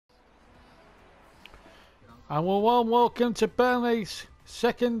And a warm welcome to Burnley's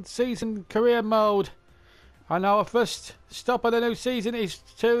second season career mode. And our first stop of the new season is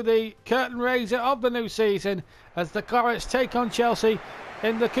to the curtain raiser of the new season as the Clarets take on Chelsea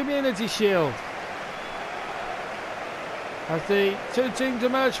in the Community Shield. As the two teams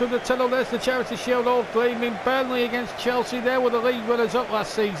emerge from the tunnel, there's the Charity Shield all gleaming. Burnley against Chelsea. They were the league runners up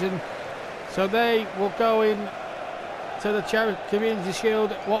last season, so they will go in to the Community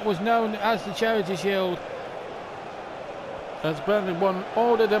Shield, what was known as the Charity Shield, as Burnley won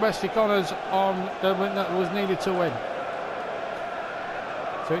all the domestic honours on the win that was needed to win.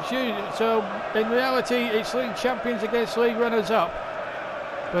 So in reality it's league champions against league runners up,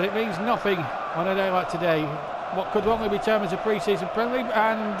 but it means nothing on a day like today. What could only be termed as a pre-season friendly,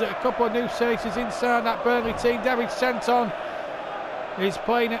 and a couple of new faces inside that Burnley team. David Senton is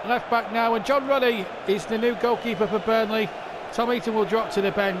playing at left back now, and John Ruddy is the new goalkeeper for Burnley. Tom Eaton will drop to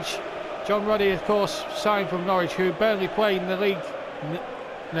the bench. John Ruddy, of course, signed from Norwich, who Burnley play in the league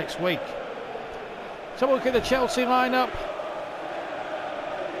next week. So we'll look at the Chelsea lineup.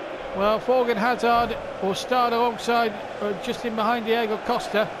 Well, Thorgan Hazard will start alongside, just in behind Diego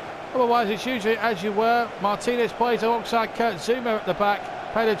Costa. Otherwise, it's usually as you were. Martinez plays alongside Kurt Zouma at the back.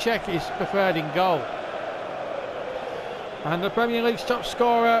 Petr Cech is preferred in goal. And the Premier League's top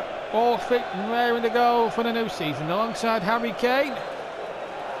scorer, all fit and raring to go for the new season, alongside Harry Kane.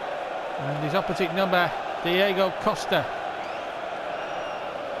 And his opposite number, Diego Costa,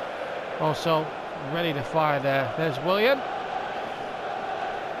 also ready to fire there. There's William.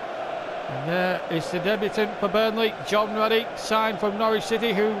 And there is the debutant for Burnley, John Ruddy, signed from Norwich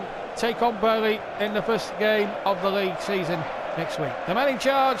City, who take on Burnley in the first game of the league season next week. The man in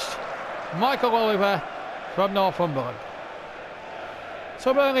charge, Michael Oliver from Northumberland.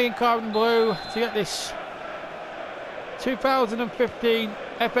 So Burnley in claret and blue to get this 2015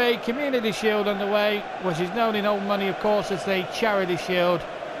 FA Community Shield underway, which is known in old money, of course, as the Charity Shield.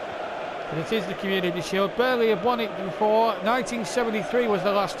 But it is the Community Shield. Burnley have won it before. 1973 was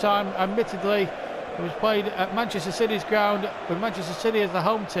the last time. Admittedly, it was played at Manchester City's ground with Manchester City as the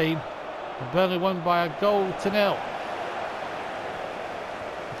home team, and Burnley won by 1-0.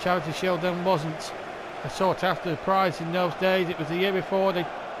 The Charity Shield then wasn't a sought-after prize in those days. It was the year before they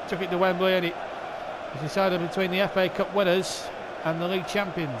took it to Wembley, and it was decided between the FA Cup winners and the league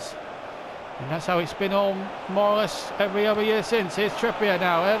champions, and that's how it's been all more or less every other year since. Here's Trippier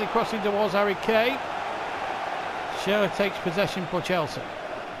now, early crossing towards Harry Kane. Shearer takes possession for Chelsea.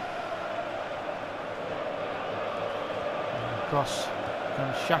 And across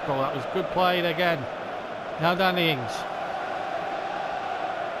comes Shackle. That was good play again. Now Danny Ings.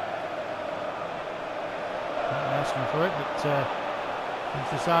 Not asking for it, but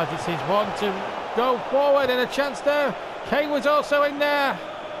he decides it's his one to go forward, and a chance there. Kane was also in there,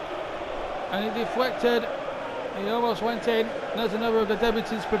 and he deflected. He almost went in. There's another of the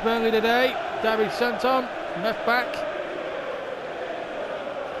debutants for Burnley today, David Senton, left back.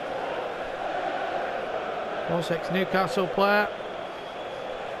 Newcastle player.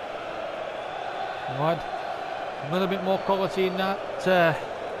 Had a little bit more quality in that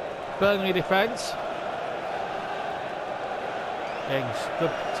Burnley defence. Ings,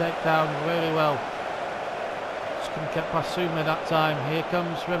 good takedown, really well. Just couldn't get past Zouma that time. Here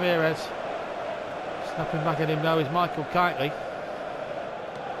comes Ramirez. Snapping back at him now is Michael Kitely.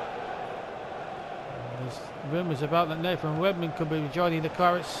 There's rumours about that Nathan Redmond could be joining the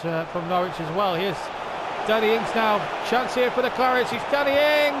Clarets from Norwich as well. Here's Danny Ings now. Chance here for the Clarets. It's Danny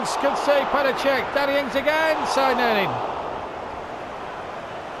Ings. Good save, Petr Cech. Danny Ings again. Signing in.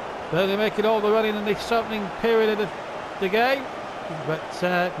 They're making all the running in this opening period of the game, but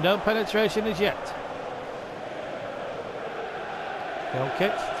no penetration as yet. Goal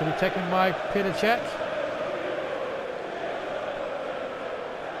kick to be taken by Petr Cech.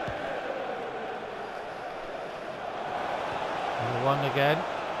 One again.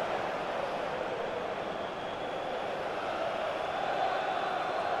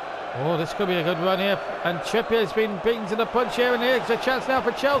 Oh, this could be a good run here, and Trippier's been beaten to the punch here, and here's a chance now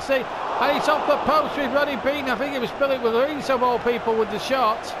for Chelsea, and he's off the post with Ruddy beaten. I think it was Philip Williams of all people with the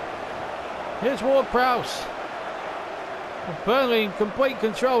shot. Here's Ward-Prowse. Burnley in complete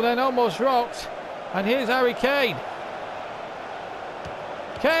control, then almost rocked, and here's Harry Kane.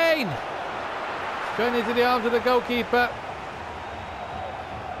 Kane! Straight into the arms of the goalkeeper.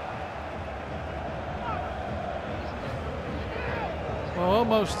 Well,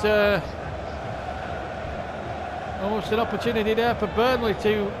 almost an opportunity there for Burnley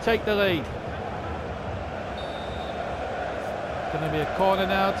to take the lead. Going to be a corner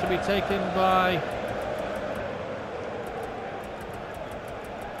now to be taken by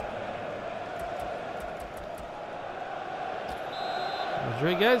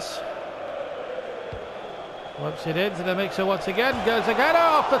Rodriguez whips it into the mixer once again, goes again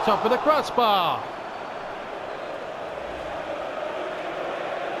off the top of the crossbar.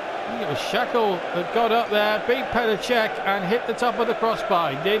 I think it was Shackle that got up there, beat Petr Cech and hit the top of the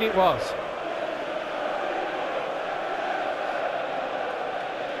crossbar. Indeed it was.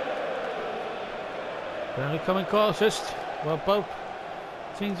 Burnley coming closest. Well, both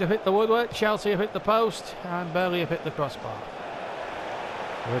teams have hit the woodwork. Chelsea have hit the post and Burnley have hit the crossbar.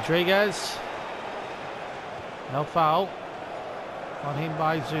 Rodriguez. No foul on him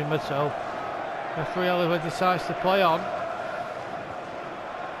by Zuma, so referee Oliver decides to play on.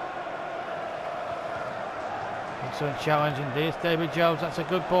 Excellent challenge indeed. David Jones, that's a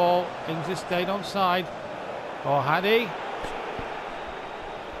good ball. Ings has stayed onside. Or had he?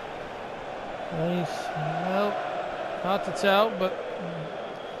 Well, hard to tell, but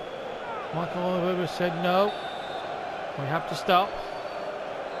Michael Oliver said no. We have to stop.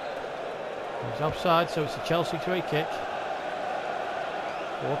 He's offside, so it's a Chelsea free kick.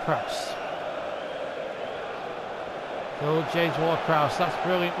 Ward-Prowse. Good James Ward-Prowse. That's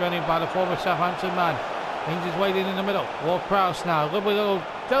brilliant running by the former Southampton man. Ings is waiting in the middle. Ward-Prowse now. Lovely little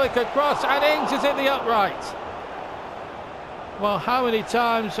delicate cross, and Ings is hit the upright. Well, how many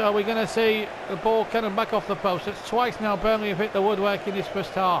times are we going to see the ball coming back off the post? It's twice now Burnley have hit the woodwork in this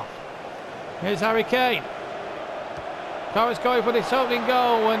first half. Here's Harry Kane. Corris going for this opening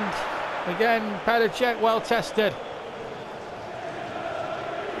goal, and again, Petr Cech well tested.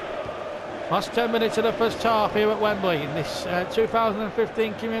 Last 10 minutes of the first half here at Wembley in this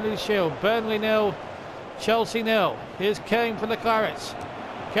 2015 Community Shield. Burnley 0, Chelsea 0. Here's Kane for the Clarets.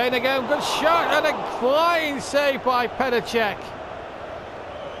 Kane again, good shot and a flying save by Petr Cech.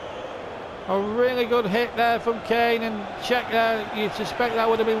 A really good hit there from Kane, and Cech there, you'd suspect that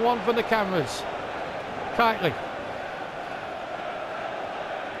would have been one for the cameras. Kitely.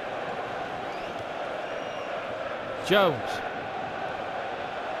 Jones.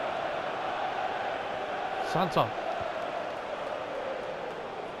 Santon.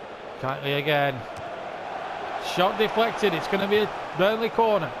 Kitely again. Shot deflected. It's going to be a Burnley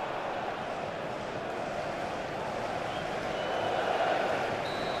corner.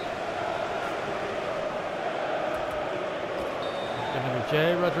 It's going to be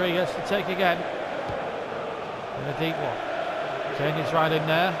Jay Rodriguez to take again. In a deep one. Kane is right in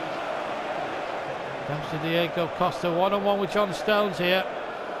there. Comes to Diego Costa, one-on-one with John Stones here.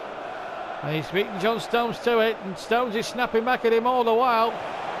 And he's beating John Stones to it, and Stones is snapping back at him all the while.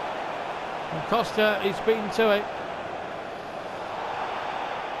 And Costa is beaten to it.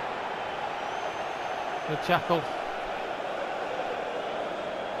 Good tackle.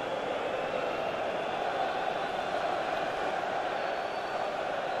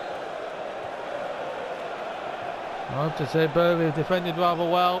 I have to say Burnley have defended rather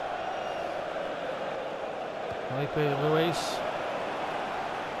well. Felipe Luis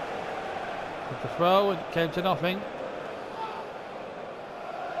with the throw, it came to nothing.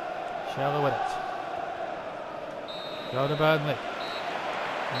 Shella with it. Go to Burnley.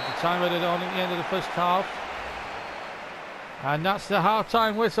 And the time added on at the end of the first half. And that's the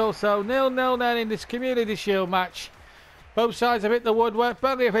half-time whistle. So 0-0 then in this Community Shield match. Both sides have hit the woodwork.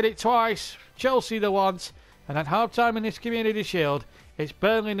 Burnley have hit it twice. Chelsea the once. And at half-time in this Community Shield, it's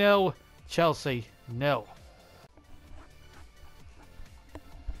Burnley 0, Chelsea 0.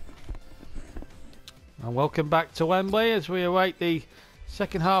 And welcome back to Wembley as we await the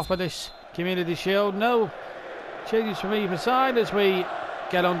second half of this Community Shield. No changes from either side as we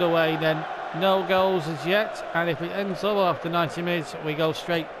get underway then. No goals as yet, and if it ends level after 90 minutes we go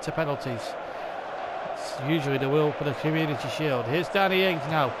straight to penalties. It's usually the rule for the Community Shield. Here's Danny Ings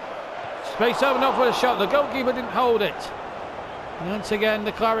now. Space open up for the shot. The goalkeeper didn't hold it. And once again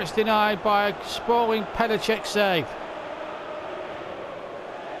the Clarets denied by a sprawling Petr Cech save.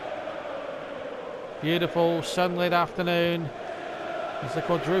 Beautiful sunlit afternoon as the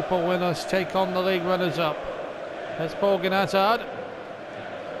quadruple winners take on the league runners up. There's Morgan Hazard.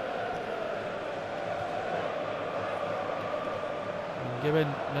 And given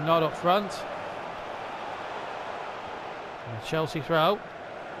the nod up front. And Chelsea throw.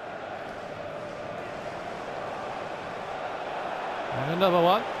 And another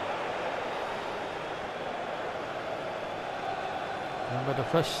one. Remember the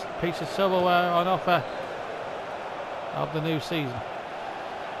first piece of silverware on offer of the new season.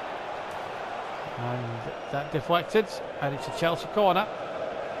 And that deflected, and it's a Chelsea corner.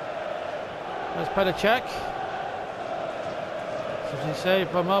 There's Petr Cech. As you say,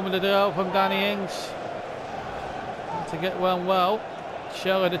 for a moment ago from Danny Ings. To get well.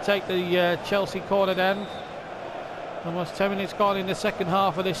 Scheller to take the Chelsea corner then. Almost 10 minutes gone in the second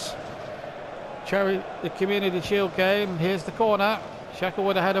half of this the Community Shield game. Here's the corner. Shackle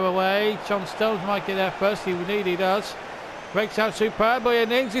with a header away. John Stones might get there first. He does. Breaks out superbly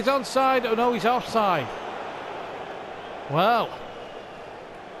and Ings is onside. Oh no, he's offside. Well,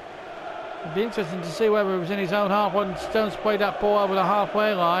 it'd be interesting to see whether it was in his own half when Stones played that ball over the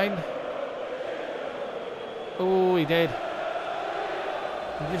halfway line. Oh, he did.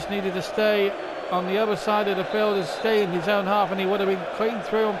 He just needed to stay on the other side of the field and stay in his own half, and he would have been clean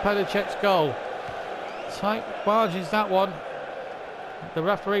through on Pedicek's goal. Tight margins, that one. The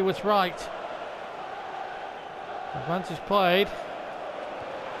referee was right. Advantage played.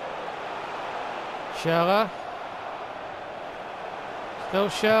 Scherer. Still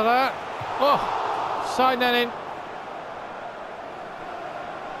Scherer. Oh, side netting.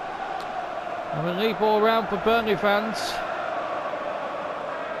 A relief all round for Burnley fans.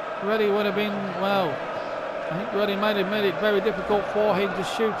 Reddy would have been, well, I think Reddy might have made it very difficult for him to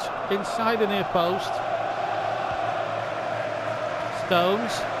shoot inside the near post.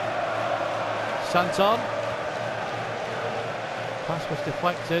 Stones. Santon. Pass was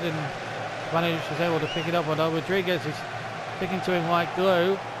deflected and Spanish was able to pick it up, although Rodriguez is sticking to him like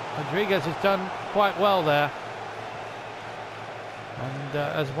glue. Rodriguez has done quite well there. And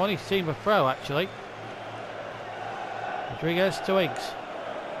has won his team a throw, actually. Rodriguez to Ings.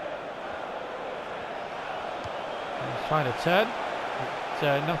 He's trying to turn,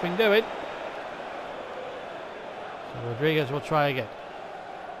 but nothing doing. So Rodriguez will try again.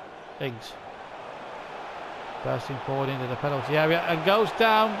 Ings. Bursting forward into the penalty area and goes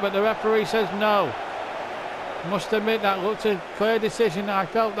down, but the referee says no. Must admit that looked a clear decision. I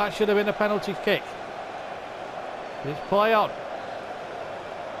felt that should have been a penalty kick. It's play on.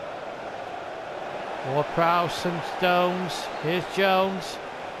 More Prowse and Stones. Here's Jones.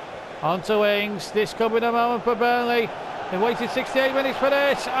 On to Ings. This could be the moment for Burnley. They waited 68 minutes for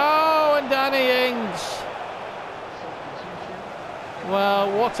this. Oh, and Danny Ings.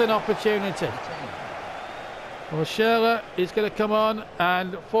 Well, what an opportunity. Well, Scherer is going to come on,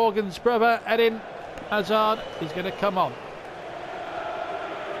 and Forgan's brother, Eden Hazard, is going to come on.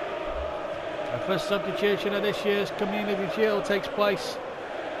 The first substitution of this year's Community Shield takes place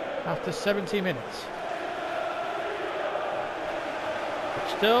after 70 minutes.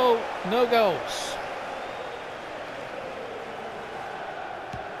 But still, no goals.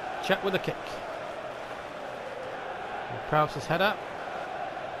 Check with the kick. Prowse's header.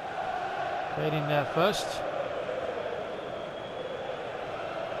 Played in there first.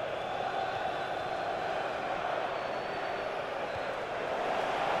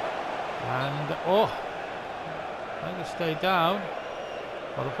 And, oh, I think it stayed down.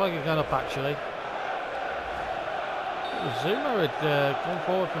 Well, the flag had gone up, actually. Zuma had gone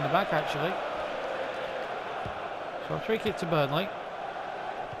forward from the back, actually. So a free kick to Burnley.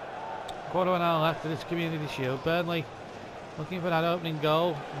 Quarter of an hour left of this Community Shield. Burnley looking for that opening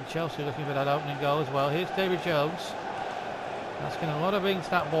goal, and Chelsea looking for that opening goal as well. Here's David Jones. Asking a lot of into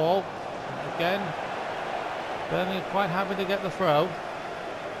that ball. And again, Burnley quite happy to get the throw.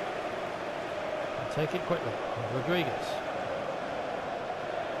 And take it quickly. Rodriguez.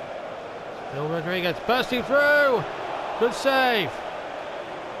 Still Rodriguez bursting through. Good save.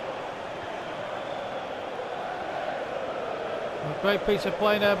 A great piece of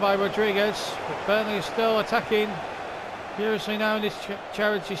play there by Rodriguez, but Burnley is still attacking furiously now in this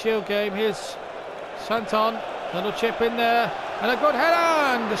Charity Shield game. Here's Santon, little chip in there, and a good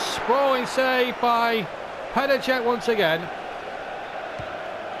header, and a sprawling save by Pedicek once again.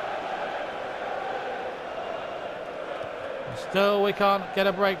 And still we can't get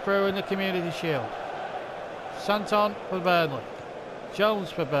a breakthrough in the Community Shield. Santon for Burnley,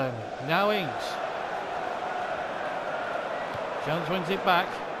 Jones for Burnley, now Ings. Jones wins it back.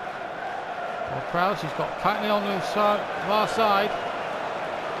 Well, Prowse, he's got Cagney on the far side.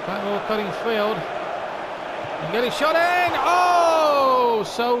 Cagney will cut his field. And get his shot in! Oh!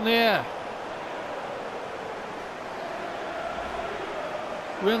 So near.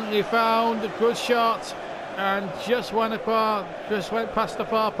 Brilliantly found, a good shot, and just went past the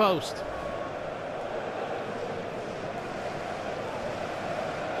far post.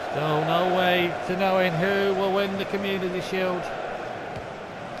 Still no way to knowing who will win the Community Shield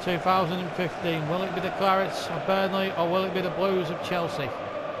 2015. Will it be the Clarets of Burnley, or will it be the Blues of Chelsea?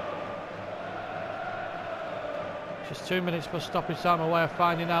 Just 2 minutes for stoppage time, a way of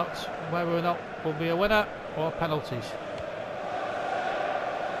finding out whether or not will be a winner or penalties.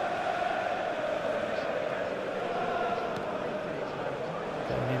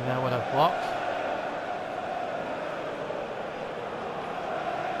 Going in there with a block.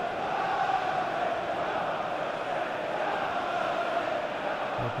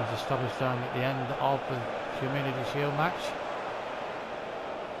 Looking to stop us down at the end of the Community Shield match.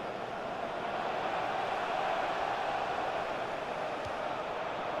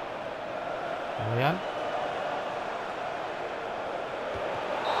 Brilliant.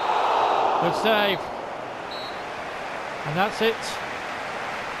 Good save. And that's it.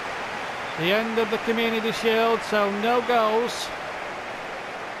 The end of the Community Shield, so no goals.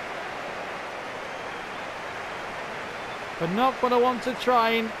 But not what I want to try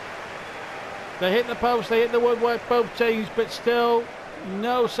and they hit the post, they hit the woodwork, both teams, but still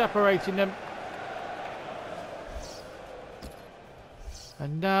no separating them.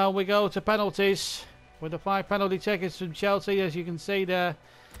 And now we go to penalties with the 5 penalty takers from Chelsea, as you can see they're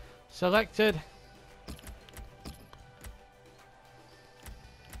selected.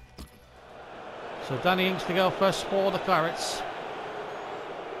 So Danny Inks to go first for the Clarets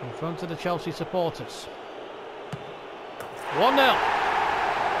in front of the Chelsea supporters. 1-0.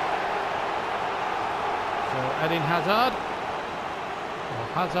 So Eden Hazard, or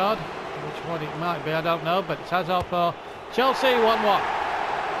Hazard, which one it might be I don't know, but it's Hazard for Chelsea. 1-1.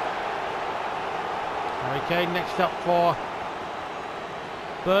 Harry Kane next up for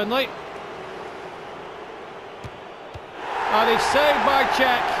Burnley, and he's saved by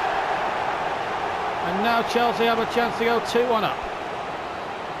Cech, and now Chelsea have a chance to go 2-1 up.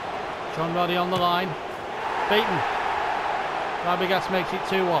 John Roddy on the line, beaten. Fabregas makes it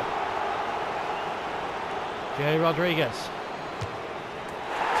 2-1. Jay Rodriguez.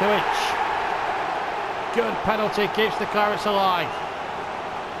 2-inch. Good penalty, keeps the Clarets alive.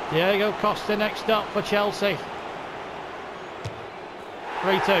 Diego Costa next up for Chelsea.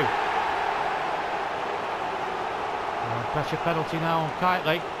 3-2. Pressure penalty now on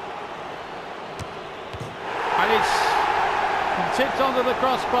Kitely. And it's tipped onto the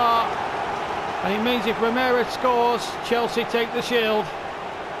crossbar. And it means if Ramirez scores, Chelsea take the Shield.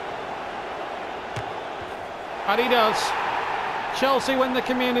 And he does. Chelsea win the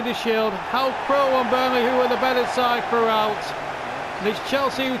Community Shield. Hal Crowe and Burnley, who were the better side throughout. And it's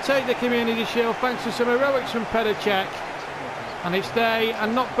Chelsea who take the Community Shield thanks to some heroics from Petr Cech. And it's they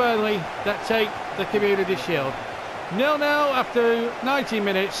and not Burnley that take the Community Shield. 0-0 after 90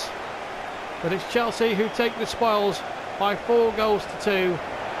 minutes. But it's Chelsea who take the spoils by 4 goals to 2.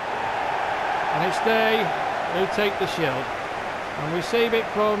 And it's they who take the Shield and receive it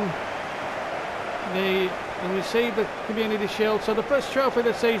from the Community Shield. So the first trophy of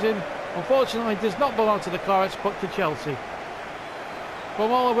the season, unfortunately, does not belong to the Clarets but to Chelsea.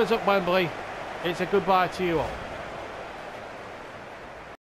 From all of us at Wembley, it's a goodbye to you all.